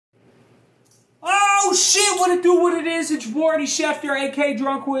shit, what it do, what it is, it's your boy, Schefter, aka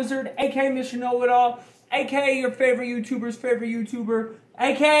Drunk Wizard, aka Mr. Know-It-All, aka your favorite YouTuber's favorite YouTuber,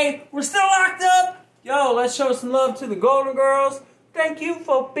 aka we're still locked up. Yo, let's show some love to the Golden Girls. Thank you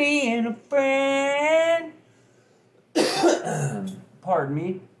for being a friend. Pardon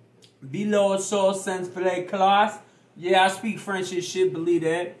me. Below so sans filet class. Yeah, I speak French and shit, believe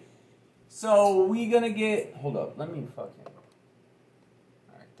that. So we gonna get, hold up, let me fucking.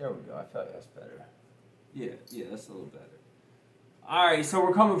 Alright, there we go. I feel like that's better. Yeah, that's a little better. Alright, so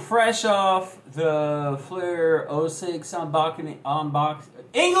we're coming fresh off the Flair 06 unboxing.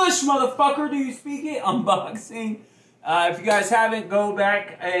 English, motherfucker, do you speak it? Unboxing. If you guys haven't, go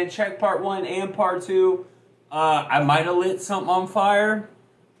back and check part 1 and part 2. I might have lit something on fire.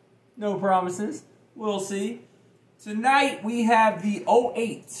 No promises. We'll see. Tonight we have the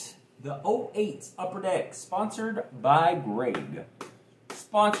 08. The 08 Upper Deck, sponsored by Greg.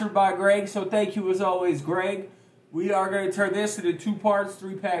 Sponsored by Greg, so thank you as always, Greg. We are going to turn this into 2 parts,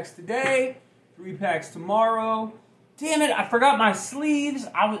 3 packs today, 3 packs tomorrow. Damn it, I forgot my sleeves.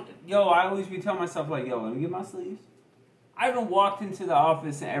 I always be telling myself, like, yo, let me get my sleeves. I haven't walked into the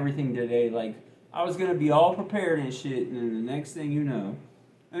office and everything today. Like, I was going to be all prepared and shit, and then the next thing you know.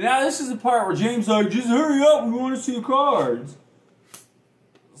 And now this is the part where James is like, just hurry up, we want to see the cards.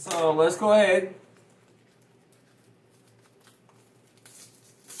 So, let's go ahead.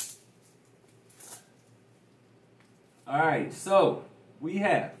 Alright, so, we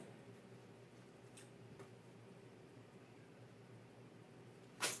have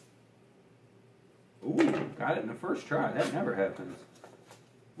ooh, got it in the first try. That never happens.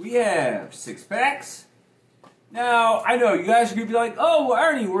 We have 6 packs. Now, I know you guys are going to be like, oh,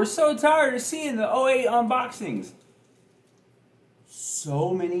 Ernie, we're so tired of seeing the 08 unboxings.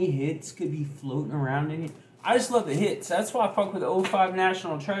 So many hits could be floating around in it. I just love the hits. That's why I fuck with the 05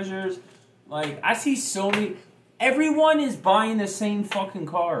 National Treasures. Like, I see so many. Everyone is buying the same fucking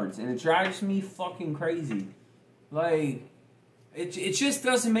cards, and it drives me fucking crazy. Like, it just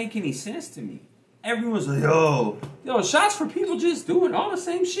doesn't make any sense to me. Everyone's like, yo, shots for people just doing all the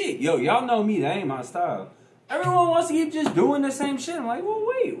same shit. Yo, y'all know me, that ain't my style. Everyone wants to keep just doing the same shit. I'm like, well,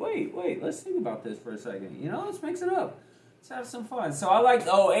 wait. Let's think about this for a second. You know, let's mix it up. Let's have some fun. So I like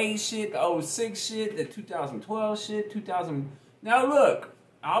the 08 shit, the 06 shit, the 2012 shit, 2000. Now look,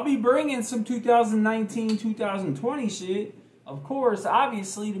 I'll be bringing some 2019, 2020 shit. Of course,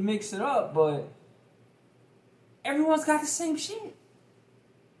 obviously, to mix it up, but everyone's got the same shit.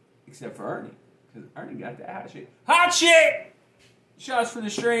 Except for Ernie. Because Ernie got the hot shit. Hot shit! Shots for the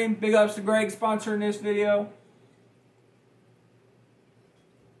stream. Big ups to Greg sponsoring this video.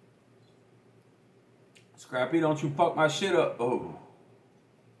 Scrappy, don't you fuck my shit up. Oh.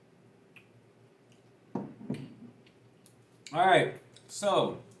 Alright.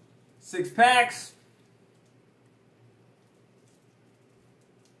 So, 6 packs.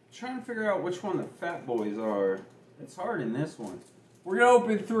 Trying to figure out which one the fat boys are. It's hard in this one. We're going to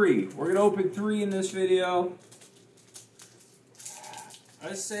open 3. We're going to open 3 in this video.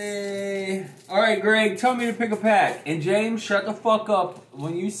 I say, alright, Greg, tell me to pick a pack. And James, shut the fuck up.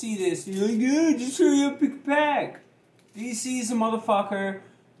 When you see this, you're like, yeah, just hurry up, pick a pack. DC's a motherfucker.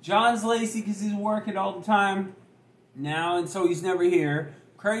 John's lazy because he's working all the time now, and so he's never here.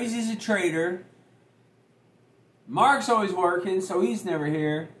 Crazy's a traitor. Mark's always working, so he's never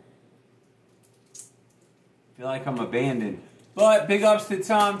here. I feel like I'm abandoned. But big ups to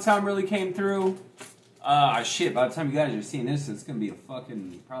Tom. Tom really came through. Shit, by the time you guys are seeing this, it's going to be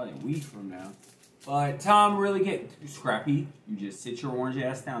probably a week from now. But Tom really came, Scrappy, you just sit your orange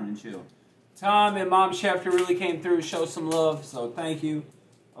ass down and chill. Tom and Mom Schefter really came through, show some love, so thank you.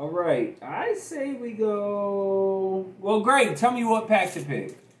 Alright, I say we go, well, Greg, tell me what pack to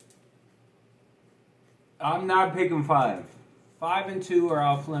pick. I'm not picking 5. 5 and 2 are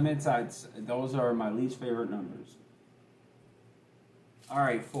off limits. Those are my least favorite numbers.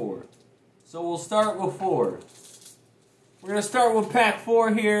 Alright, 4. So we'll start with 4. We're going to start with pack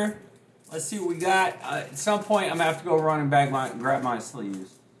 4 here. Let's see what we got. At some point, I'm going to have to go run and grab my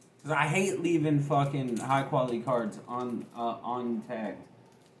sleeves. Because I hate leaving fucking high quality cards untagged.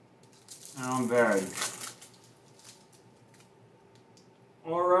 And I'm bad.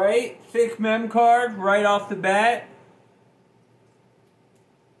 Alright, thick mem card right off the bat.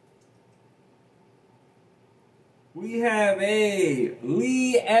 We have a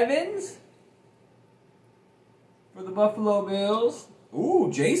Lee Evans for the Buffalo Bills. Ooh,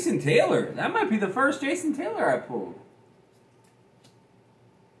 Jason Taylor. That might be the first Jason Taylor I pulled.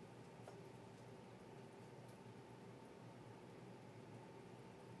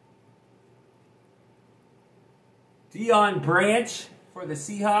 Deion Branch for the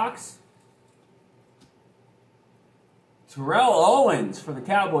Seahawks. Terrell Owens for the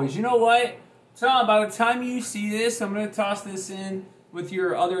Cowboys. You know what? Tom, by the time you see this, I'm going to toss this in with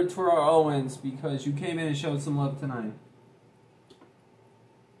your other Terrell Owens because you came in and showed some love tonight.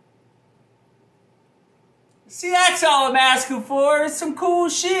 See, that's all I'm asking for. It's some cool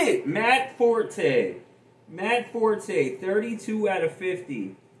shit. Matt Forte. Matt Forte, 32 out of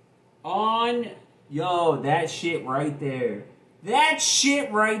 50. Yo, that shit right there. That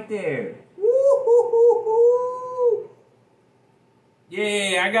shit right there. Woo-hoo-hoo-hoo.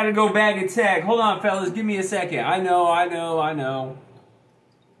 Yeah, I gotta go back and tag. Hold on, fellas. Give me a second. I know.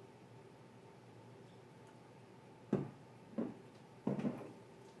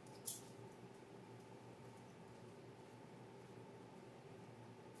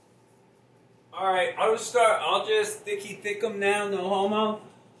 Alright, I'll just thick them now, no homo.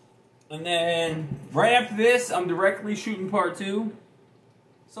 And then, right after this, I'm directly shooting part 2.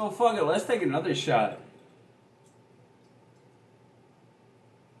 So fuck it, let's take another shot.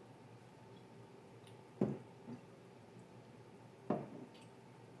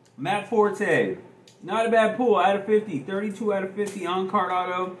 Matt Forte, not a bad pull, out of 50, 32 out of 50 on card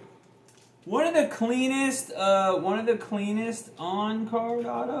auto. One of the cleanest on card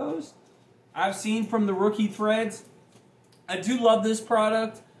autos I've seen from the rookie threads. I do love this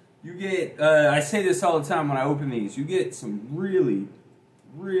product. You get, I say this all the time when I open these, you get some really,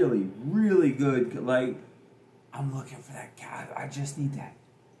 really, really good, like, I'm looking for that guy. I just need that.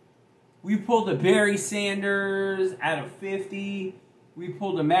 We pulled a Barry Sanders out of 50. We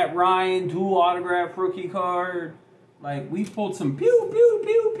pulled a Matt Ryan dual autograph rookie card. Like, we pulled some pew, pew,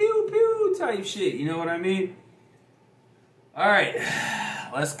 pew, pew, pew type shit. You know what I mean? All right,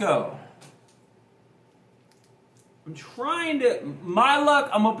 let's go. I'm trying to... My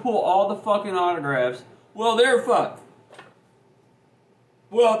luck, I'm going to pull all the fucking autographs. Well, they're fucked.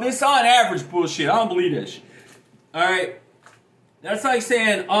 Well, this on average bullshit. I don't believe this shit. Alright? That's like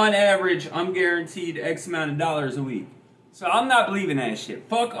saying, on average, I'm guaranteed X amount of dollars a week. So I'm not believing that shit.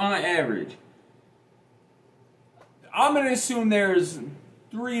 Fuck on average. I'm going to assume there's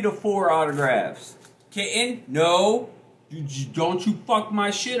 3 to 4 autographs. Kitten? No. Don't you fuck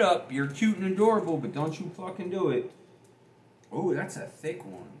my shit up. You're cute and adorable, but don't you fucking do it. Oh, that's a thick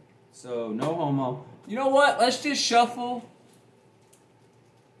one. So, no homo. You know what? Let's just shuffle.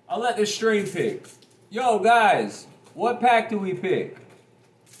 I'll let the string pick. Yo, guys. What pack do we pick?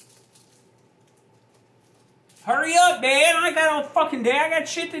 Hurry up, man. I got all fucking day. I got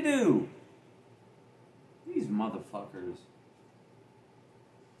shit to do. These motherfuckers.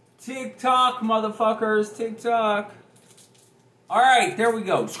 TikTok, motherfuckers. TikTok. Alright, there we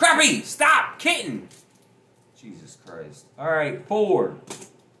go. Scrappy! Stop! Kitten! Jesus Christ. Alright, 4.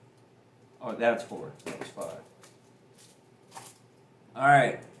 Oh, that's 4. That was 5.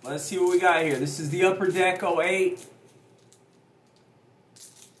 Alright, let's see what we got here. This is the Upper Deck 08.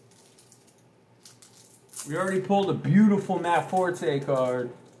 We already pulled a beautiful Matt Forte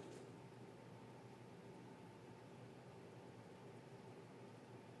card.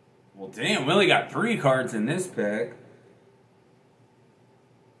 Well, damn, we only got 3 cards in this pack.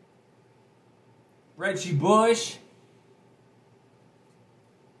 Reggie Bush.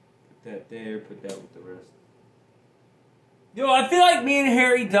 Put that there, put that with the rest. Yo, I feel like me and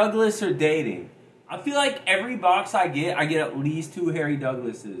Harry Douglas are dating. I feel like every box I get at least 2 Harry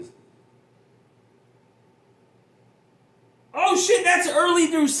Douglases. Oh shit, that's early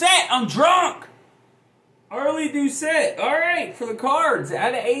Doucette. I'm drunk. Early Doucette. Alright, for the cards,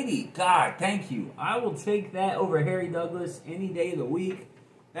 out of 80. God, thank you. I will take that over Harry Douglas any day of the week.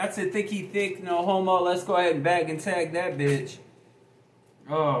 That's a thicky thick, no homo. Let's go ahead and bag and tag that bitch.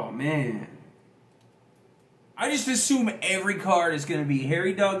 Oh, man. I just assume every card is going to be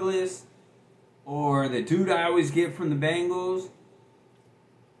Harry Douglas or the dude I always get from the Bengals.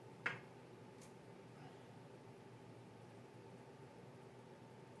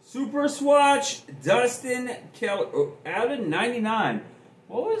 Super Swatch, Dustin Keller, out of 99.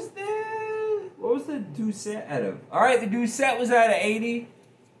 What was the Doucette out of? All right, the Doucette was out of 80.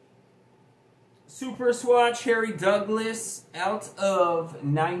 Super Swatch, Harry Douglas, out of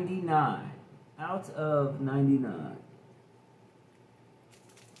 99. Out of 99.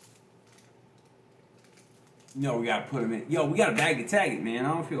 No, we gotta put them in. Yo, we gotta bag and tag it, man.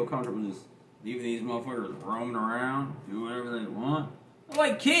 I don't feel comfortable just leaving these motherfuckers roaming around, do whatever they want. They're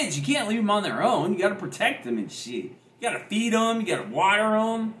like kids, you can't leave them on their own. You gotta protect them and shit. You gotta feed them, you gotta water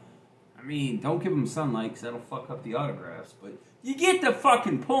them. I mean, don't give them sunlight because that'll fuck up the autographs, but you get the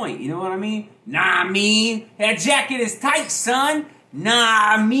fucking point, you know what I mean? Nah, me. That jacket is tight, son.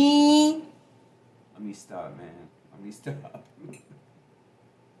 Nah, me. Let me stop, man. Let me stop.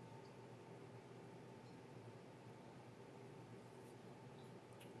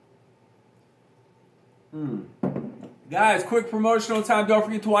 Guys, quick promotional time. Don't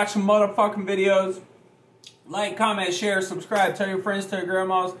forget to watch some motherfucking videos. Like, comment, share, subscribe. Tell your friends, tell your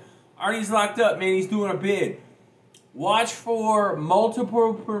grandmas. Arnie's locked up, man. He's doing a bid. Watch for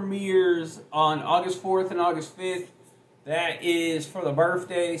multiple premieres on August 4th and August 5th. That is for the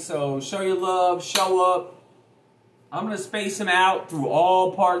birthday. So show your love. Show up. I'm going to space them out through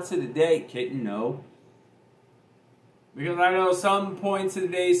all parts of the day. Kitten, no. Because I know some points of the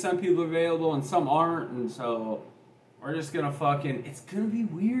day, some people are available and some aren't. And so we're just going to fucking... It's going to be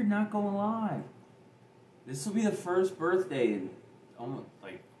weird not going live. This will be the first birthday in almost,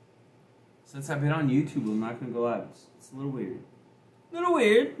 like, since I've been on YouTube. I'm not going to go live. It's a little weird. A little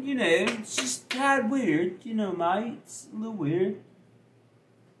weird, you know. It's just kind of weird, you know, mate. It's a little weird.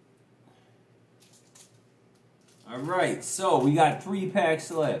 Alright, so we got 3 packs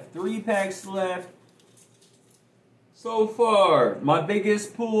left. 3 packs left. So far, my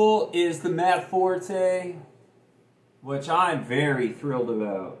biggest pull is the Matt Forte, which I'm very thrilled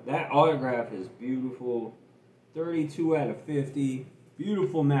about. That autograph is beautiful. 32 out of 50.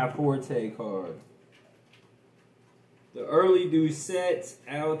 Beautiful Matt Forte card. The early Doucette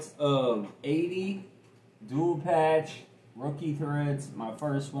out of 80. Dual patch. Rookie threads. My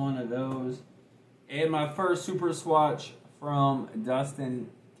first one of those. And my first super swatch from Dustin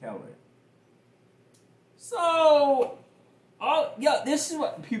Keller. So, yeah, this is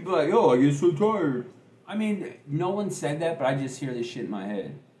what people are like, oh, I get so tired. I mean, no one said that, but I just hear this shit in my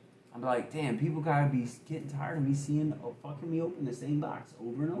head. I'm like, damn, people gotta be getting tired of me seeing me open the same box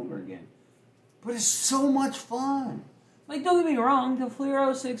over and over again. But it's so much fun. Like, don't get me wrong, the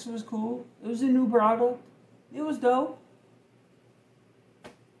Fleer 06 was cool. It was a new product. It was dope.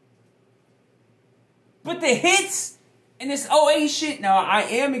 But the hits and this 08 shit, now I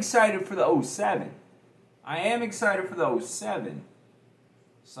am excited for the 07. I am excited for the 07.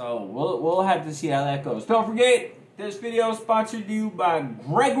 So we'll have to see how that goes. Don't forget, this video is sponsored to you by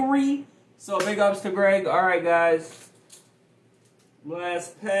Gregory. So big ups to Greg. Alright guys.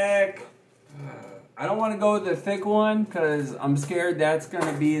 Last pack. I don't want to go with the thick one because I'm scared that's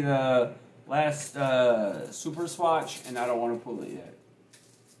going to be the last super swatch and I don't want to pull it yet.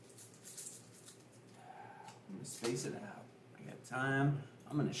 I'm going to space it out. I got time.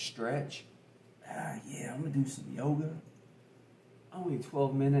 I'm going to stretch. Yeah, I'm going to do some yoga. Only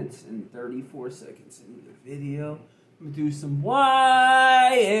 12 minutes and 34 seconds into the video. I'm going to do some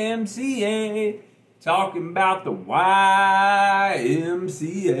YMCA. Talking about the YMCA.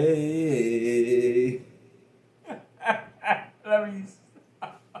 Let me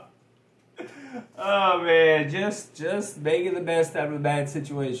stop. Oh, man. Just making the best out of a bad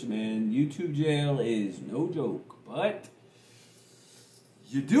situation, man. YouTube jail is no joke. But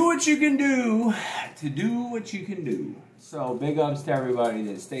you do what you can do to do what you can do. So, big ups to everybody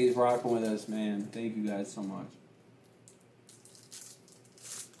that stays rocking with us, man. Thank you guys so much.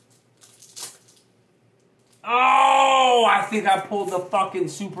 Oh, I think I pulled the fucking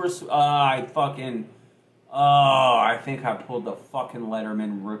super... I think I pulled the fucking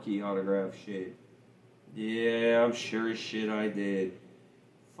Letterman rookie autograph shit. Yeah, I'm sure as shit I did.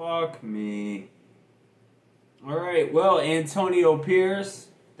 Fuck me. Alright, well, Antonio Pierce.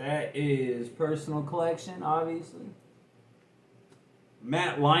 That is personal collection, obviously.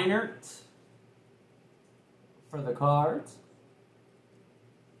 Matt Leinart for the cards.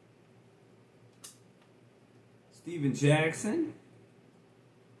 Steven Jackson.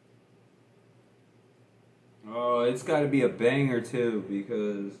 Oh, it's got to be a banger too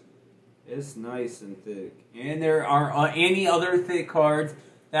because it's nice and thick. And there are any other thick cards.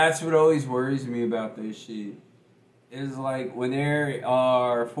 That's what always worries me about this shit. Is like when there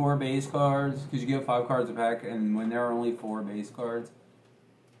are 4 base cards, because you get 5 cards a pack, and when there are only 4 base cards,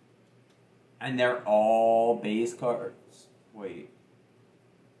 and they're all base cards. Wait.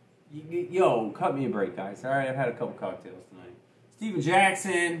 Yo, cut me a break, guys. Alright, I've had a couple cocktails tonight. Steven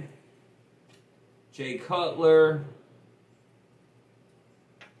Jackson. Jay Cutler.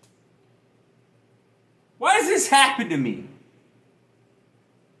 Why does this happen to me?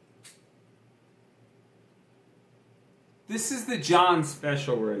 This is the John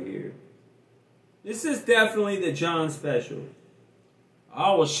special right here. This is definitely the John special.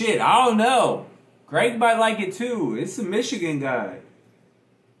 Oh, well, shit. I don't know. Greg might like it, too. It's a Michigan guy.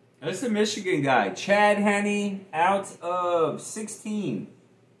 That's a Michigan guy. Chad Henney out of 16.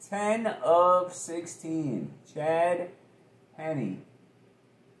 10 of 16. Chad Henney.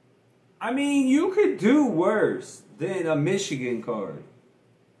 I mean, you could do worse than a Michigan card.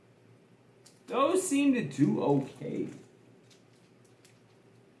 Those seem to do okay.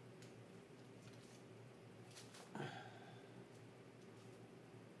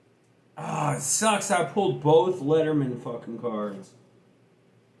 Oh, it sucks. I pulled both Letterman fucking cards.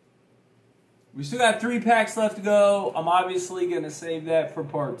 We still got 3 packs left to go. I'm obviously going to save that for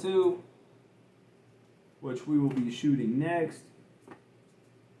part 2, which we will be shooting next.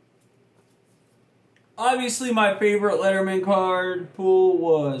 Obviously, my favorite Letterman card pool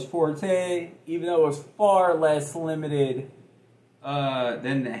was Forte, even though it was far less limited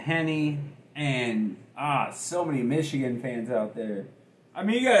than the Henny. And, so many Michigan fans out there. I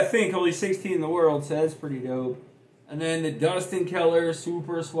mean, you got to think, only 16 in the world, so that's pretty dope. And then the Dustin Keller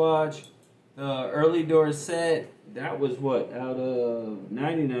Super Swatch. The early Dorset, that was what, out of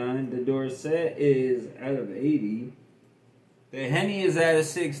 99. The Dorset is out of 80. The Henny is out of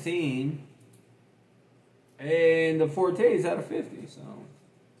 16. And the Forte is out of 50, so.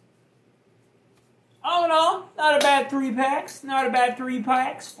 All in all, not a bad 3 packs. Not a bad 3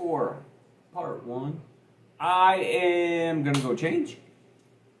 packs for part 1. I am going to go change.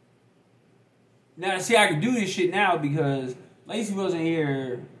 Now, see, I can do this shit now because Lacey wasn't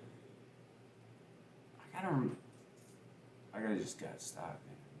here. I just got to stop,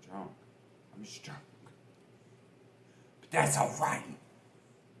 man. I'm drunk. I'm just drunk. But that's alright.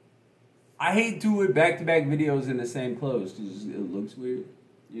 I hate doing back-to-back videos in the same clothes because it looks weird.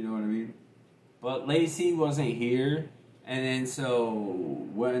 You know what I mean? But Lacey wasn't here. And then so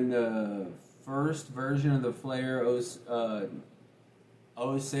when the first version of the Flair 06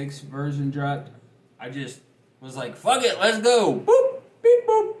 version dropped, I just was like, fuck it, let's go. Boop, beep,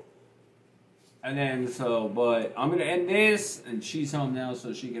 boop. And then so, but I'm going to end this, and she's home now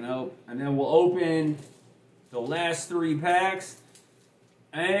so she can help. And then we'll open the last 3 packs,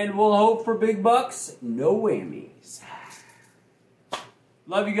 and we'll hope for big bucks, no whammies.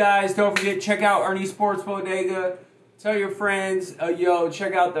 Love you guys. Don't forget, check out Ernie Sports Bodega. Tell your friends,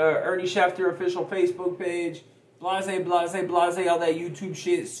 check out the Ernie Schefter official Facebook page. Blase, blase, blase, all that YouTube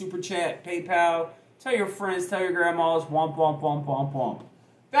shit, Super Chat, PayPal. Tell your friends, tell your grandmas, womp, womp, womp, womp, womp.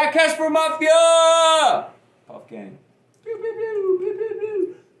 Fat Casper Mafia! Puff gang. Pew, pew, pew, pew, pew.